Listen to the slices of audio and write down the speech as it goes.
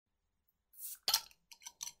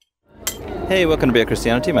Hey, welcome to Beer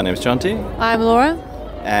Christianity. My name is Jonty. I'm Laura.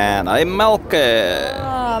 And I'm Malke.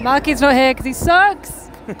 Malke's not here because he sucks.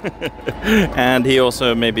 And he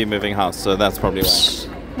also may be moving house, so that's probably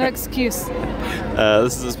why. No excuse.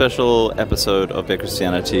 This is a special episode of Beer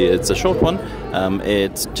Christianity. It's a short one.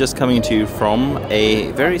 It's just coming to you from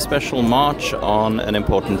a very special march on an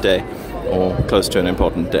important day, or close to an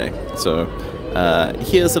important day. So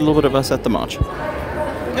here's a little bit of us at the march.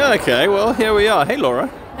 Okay, well, here we are. Hey, Laura.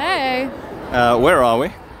 Hey. Where are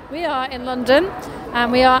we? We are in London,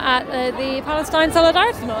 and we are at the Palestine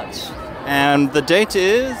Solidarity March. And the date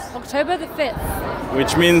is? October the 5th.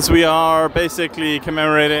 Which means we are basically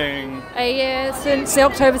commemorating a year since the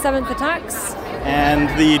October 7th attacks. And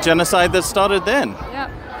the genocide that started then.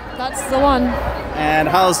 Yep, that's the one. And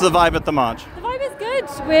how's the vibe at the march? The vibe is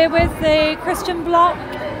good. We're with the Christian bloc,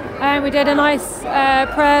 and we did a nice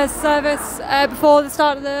prayer service before the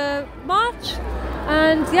start of the march.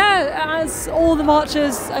 And yeah, as all the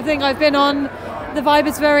marches I think I've been on, the vibe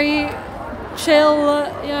is very chill.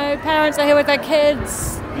 You know, parents are here with their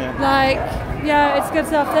kids. Yeah. It's good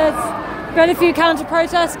stuff. There's been a few counter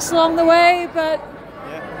protests along the way, but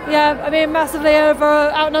yeah, I mean, massively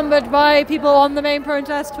outnumbered by people on the main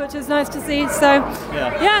protest, which is nice to see. So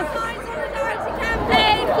yeah.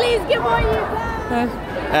 Please give more you can.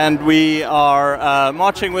 And we are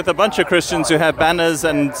marching with a bunch of Christians who have banners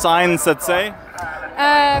and signs that say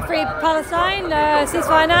Free Palestine,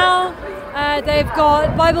 ceasefire now. They've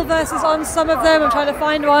got Bible verses on some of them. I'm trying to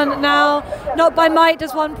find one now. Not by might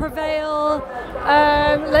does one prevail.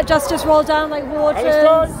 Let justice roll down like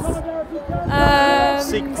waters.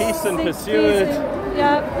 Seek peace and pursue it.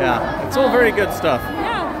 Yeah, it's all very good stuff.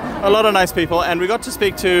 Yeah. A lot of nice people, and we got to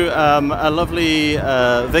speak to a lovely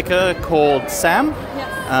vicar called Sam,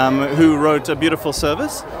 who wrote a beautiful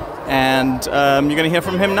service, and you're going to hear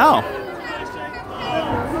from him now.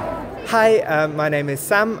 Hi, my name is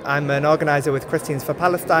Sam. I'm an organiser with Christians for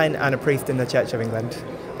Palestine and a priest in the Church of England.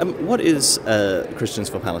 What is Christians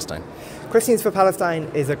for Palestine? Christians for Palestine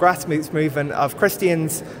is a grassroots movement of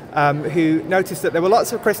Christians who noticed that there were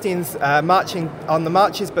lots of Christians marching on the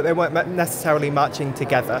marches, but they weren't necessarily marching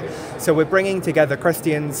together. So we're bringing together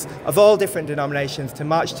Christians of all different denominations to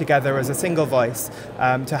march together as a single voice,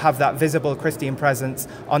 to have that visible Christian presence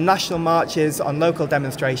on national marches, on local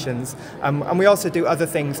demonstrations. And we also do other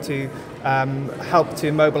things to help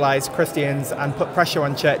to mobilise Christians and put pressure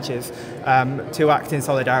on churches to act in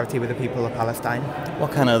solidarity with the people of Palestine.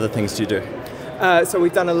 What kind of other things do you do? So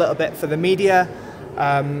we've done a little bit for the media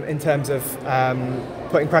in terms of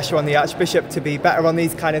putting pressure on the Archbishop to be better on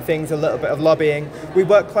these kind of things, a little bit of lobbying. We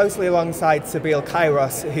work closely alongside Sabeel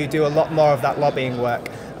Kairos, who do a lot more of that lobbying work,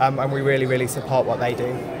 and we really, really support what they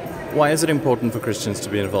do. Why is it important for Christians to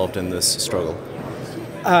be involved in this struggle?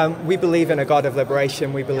 We believe in a God of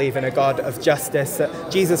liberation. We believe in a God of justice.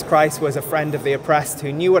 Jesus Christ was a friend of the oppressed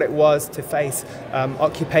who knew what it was to face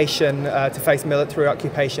occupation, to face military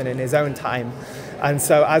occupation in his own time. And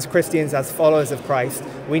so as Christians, as followers of Christ,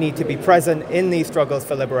 we need to be present in these struggles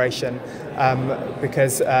for liberation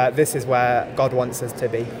because this is where God wants us to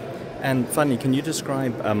be. And finally, can you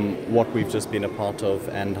describe what we've just been a part of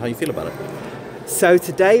and how you feel about it? So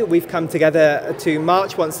today we've come together to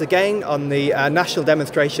march once again on the national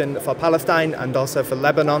demonstration for Palestine and also for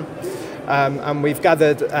Lebanon. And we've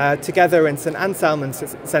gathered together in St Anselm and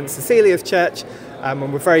St Cecilia's Church,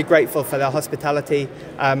 and we're very grateful for their hospitality.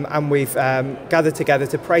 And we've gathered together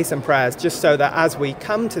to pray some prayers, just so that as we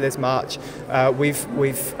come to this march, we've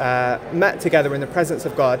met together in the presence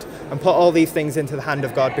of God and put all these things into the hand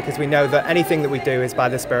of God, because we know that anything that we do is by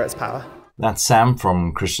the Spirit's power. That's Sam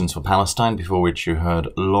from Christians for Palestine, before which you heard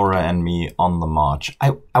Laura and me on the march.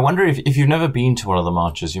 I wonder if you've never been to one of the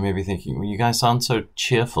marches, you may be thinking, well, you guys sound so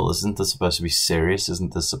cheerful. Isn't this supposed to be serious?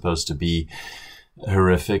 Isn't this supposed to be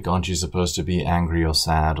horrific? Aren't you supposed to be angry or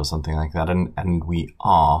sad or something like that? And we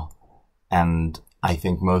are. And I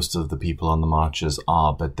think most of the people on the marches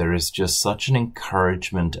are, but there is just such an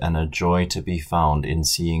encouragement and a joy to be found in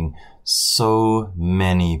seeing so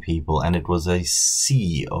many people, and it was a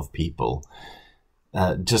sea of people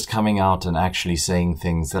just coming out and actually saying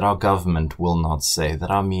things that our government will not say, that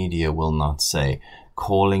our media will not say,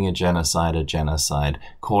 calling a genocide,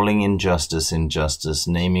 calling injustice,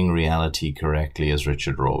 naming reality correctly, as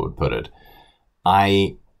Richard Rohr would put it.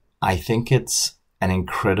 I think it's an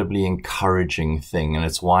incredibly encouraging thing, and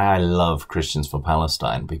it's why I love Christians for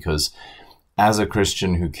Palestine, because as a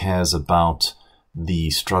Christian who cares about the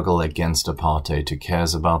struggle against apartheid, who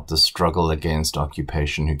cares about the struggle against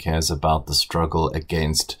occupation, who cares about the struggle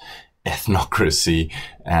against ethnocracy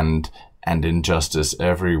and and injustice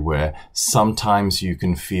everywhere. Sometimes you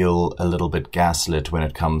can feel a little bit gaslit when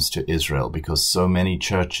it comes to Israel, because so many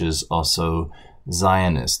churches are so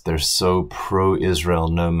Zionist. They're so pro-Israel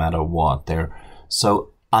no matter what. They're so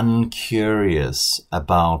uncurious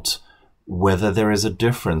about whether there is a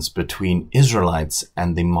difference between Israelites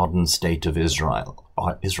and the modern state of Israel.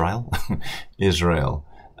 Israel.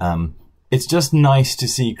 It's just nice to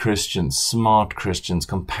see Christians, smart Christians,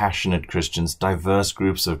 compassionate Christians, diverse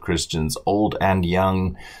groups of Christians, old and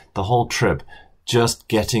young, the whole trip, just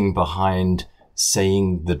getting behind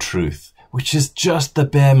saying the truth, which is just the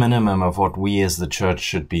bare minimum of what we as the church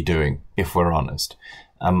should be doing, if we're honest.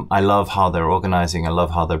 I love how they're organizing. I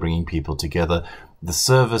love how they're bringing people together. The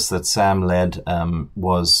service that Sam led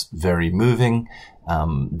was very moving.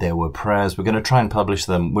 There were prayers. We're going to try and publish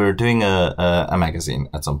them. We're doing a magazine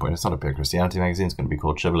at some point. It's not a pure Christianity magazine. It's going to be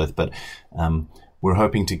called Shibboleth, but we're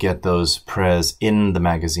hoping to get those prayers in the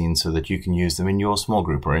magazine so that you can use them in your small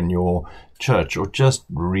group or in your church, or just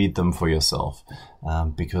read them for yourself,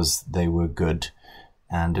 because they were good.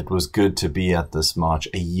 And it was good to be at this march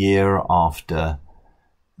a year after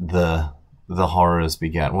the horrors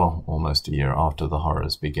began. Well, almost a year after the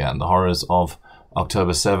horrors began. The horrors of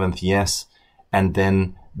October 7th, yes, and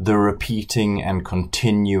then the repeating and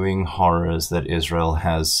continuing horrors that Israel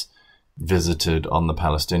has visited on the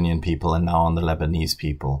Palestinian people and now on the Lebanese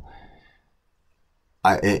people.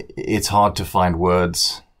 It's hard to find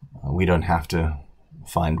words. We don't have to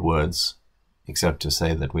find words except to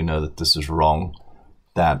say that we know that this is wrong,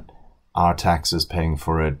 that our taxes paying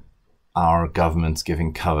for it, our governments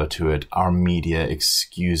giving cover to it, our media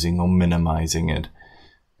excusing or minimizing it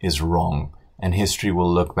is wrong. And history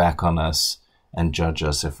will look back on us and judge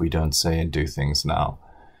us if we don't say and do things now.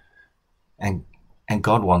 And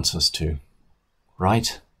God wants us to,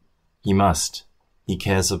 right? He must. He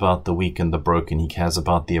cares about the weak and the broken. He cares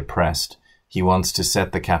about the oppressed. He wants to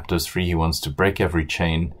set the captives free. He wants to break every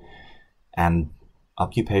chain. And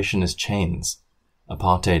occupation is chains.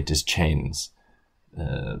 Apartheid is chains.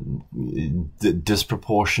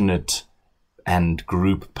 Disproportionate and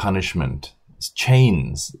group punishment is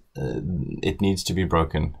chains. It needs to be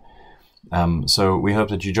broken. So we hope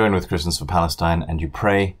that you join with Christians for Palestine and you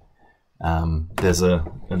pray. There's a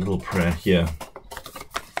little prayer here.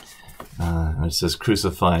 It says,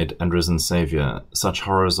 "Crucified and risen Savior, such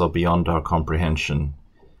horrors are beyond our comprehension.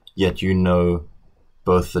 Yet you know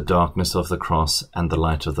both the darkness of the cross and the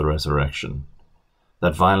light of the resurrection.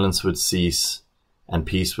 That violence would cease and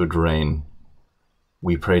peace would reign.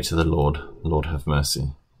 We pray to the Lord, Lord have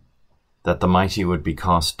mercy. That the mighty would be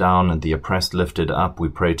cast down and the oppressed lifted up. We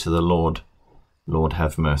pray to the Lord, Lord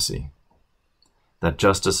have mercy. That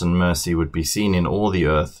justice and mercy would be seen in all the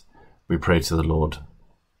earth. We pray to the Lord,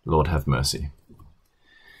 Lord have mercy."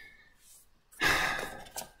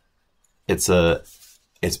 It's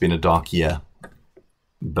been a dark year,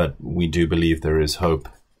 but we do believe there is hope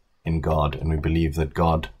in God, and we believe that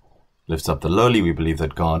God lifts up the lowly. We believe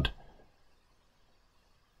that God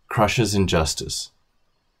crushes injustice.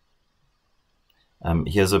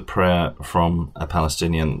 Here's a prayer from a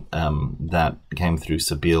Palestinian that came through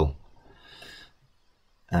Sabeel.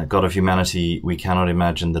 God of humanity, we cannot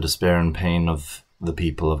imagine the despair and pain of the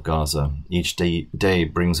people of Gaza. Each day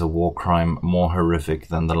brings a war crime more horrific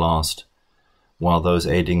than the last, while those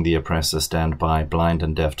aiding the oppressor stand by, blind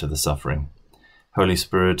and deaf to the suffering. Holy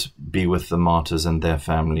Spirit, be with the martyrs and their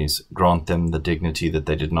families. Grant them the dignity that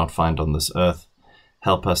they did not find on this earth.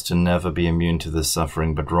 Help us to never be immune to this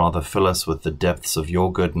suffering, but rather fill us with the depths of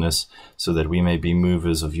your goodness, so that we may be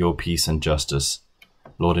movers of your peace and justice.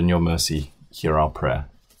 Lord, in your mercy, hear our prayer.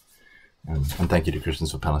 And thank you to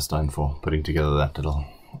Christians for Palestine for putting together that little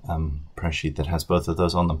prayer sheet that has both of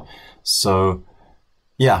those on them. So,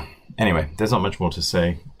 yeah, anyway, there's not much more to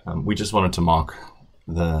say. We just wanted to mark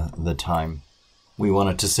the time. We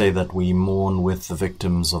wanted to say that we mourn with the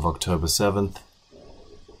victims of October 7th,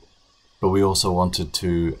 but we also wanted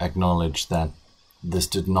to acknowledge that this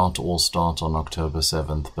did not all start on October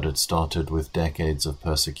 7th, but it started with decades of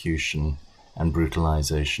persecution and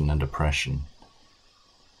brutalization and oppression.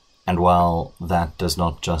 And while that does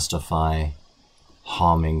not justify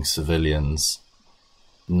harming civilians,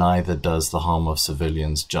 neither does the harm of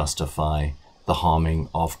civilians justify the harming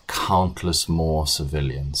of countless more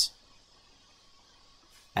civilians.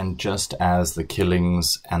 And just as the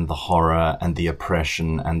killings and the horror and the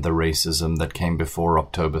oppression and the racism that came before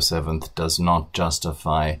October 7th does not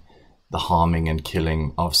justify the harming and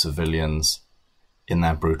killing of civilians in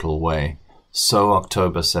that brutal way, so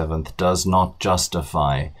October 7th does not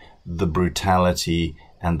justify the brutality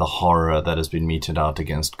and the horror that has been meted out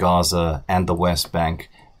against Gaza and the West Bank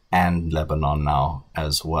and Lebanon now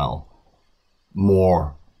as well.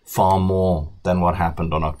 far more than what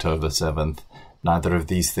happened on October 7th. Neither of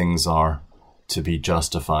these things are to be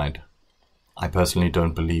justified. I personally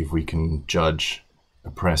don't believe we can judge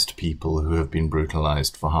oppressed people who have been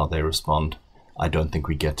brutalized for how they respond. I don't think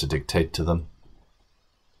we get to dictate to them.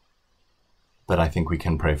 But I think we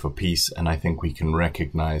can pray for peace, and I think we can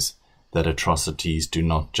recognize that atrocities do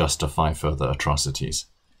not justify further atrocities.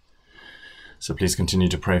 So please continue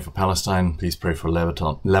to pray for Palestine. Please pray for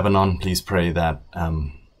Lebanon. Please pray that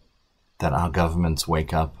that our governments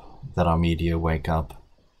wake up, that our media wake up,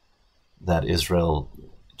 that Israel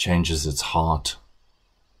changes its heart,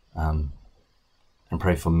 and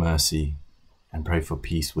pray for mercy, and pray for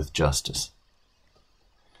peace with justice.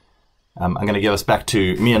 I'm going to give us back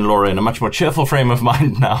to me and Laura in a much more cheerful frame of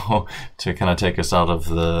mind now to kind of take us out of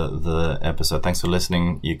the episode. Thanks for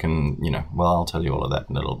listening. You can, I'll tell you all of that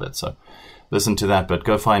in a little bit. So listen to that, but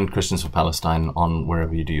go find Christians for Palestine on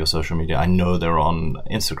wherever you do your social media. I know they're on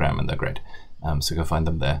Instagram and they're great. So go find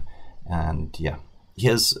them there. And yeah,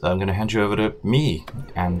 I'm going to hand you over to me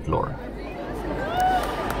and Laura.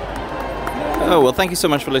 Oh, well, thank you so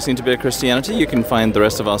much for listening to Beer Christianity. You can find the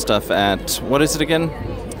rest of our stuff at, what is it again?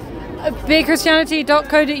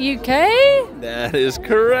 beerchristianity.co.uk. That is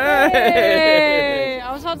correct. Yay.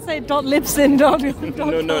 I was about to say .libsyn. No.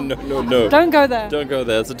 Don't go there. Don't go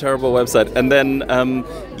there. It's a terrible website. And then,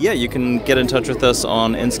 you can get in touch with us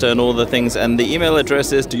on Insta and all the things. And the email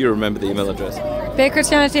address is, do you remember the email address?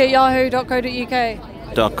 beerchristianity@yahoo.co.uk.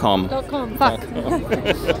 .com. Fuck.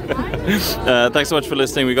 Thanks so much for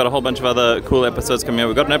listening. We've got a whole bunch of other cool episodes coming out.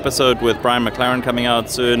 We've got an episode with Brian McLaren coming out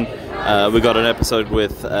soon. We've got an episode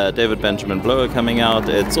with David Benjamin Blower coming out.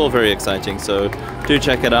 It's all very exciting, so do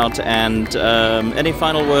check it out. And any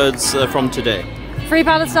final words from today? Free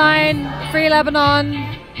Palestine, free Lebanon,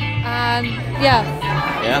 and yeah.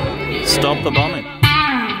 Yeah, stop the bombing.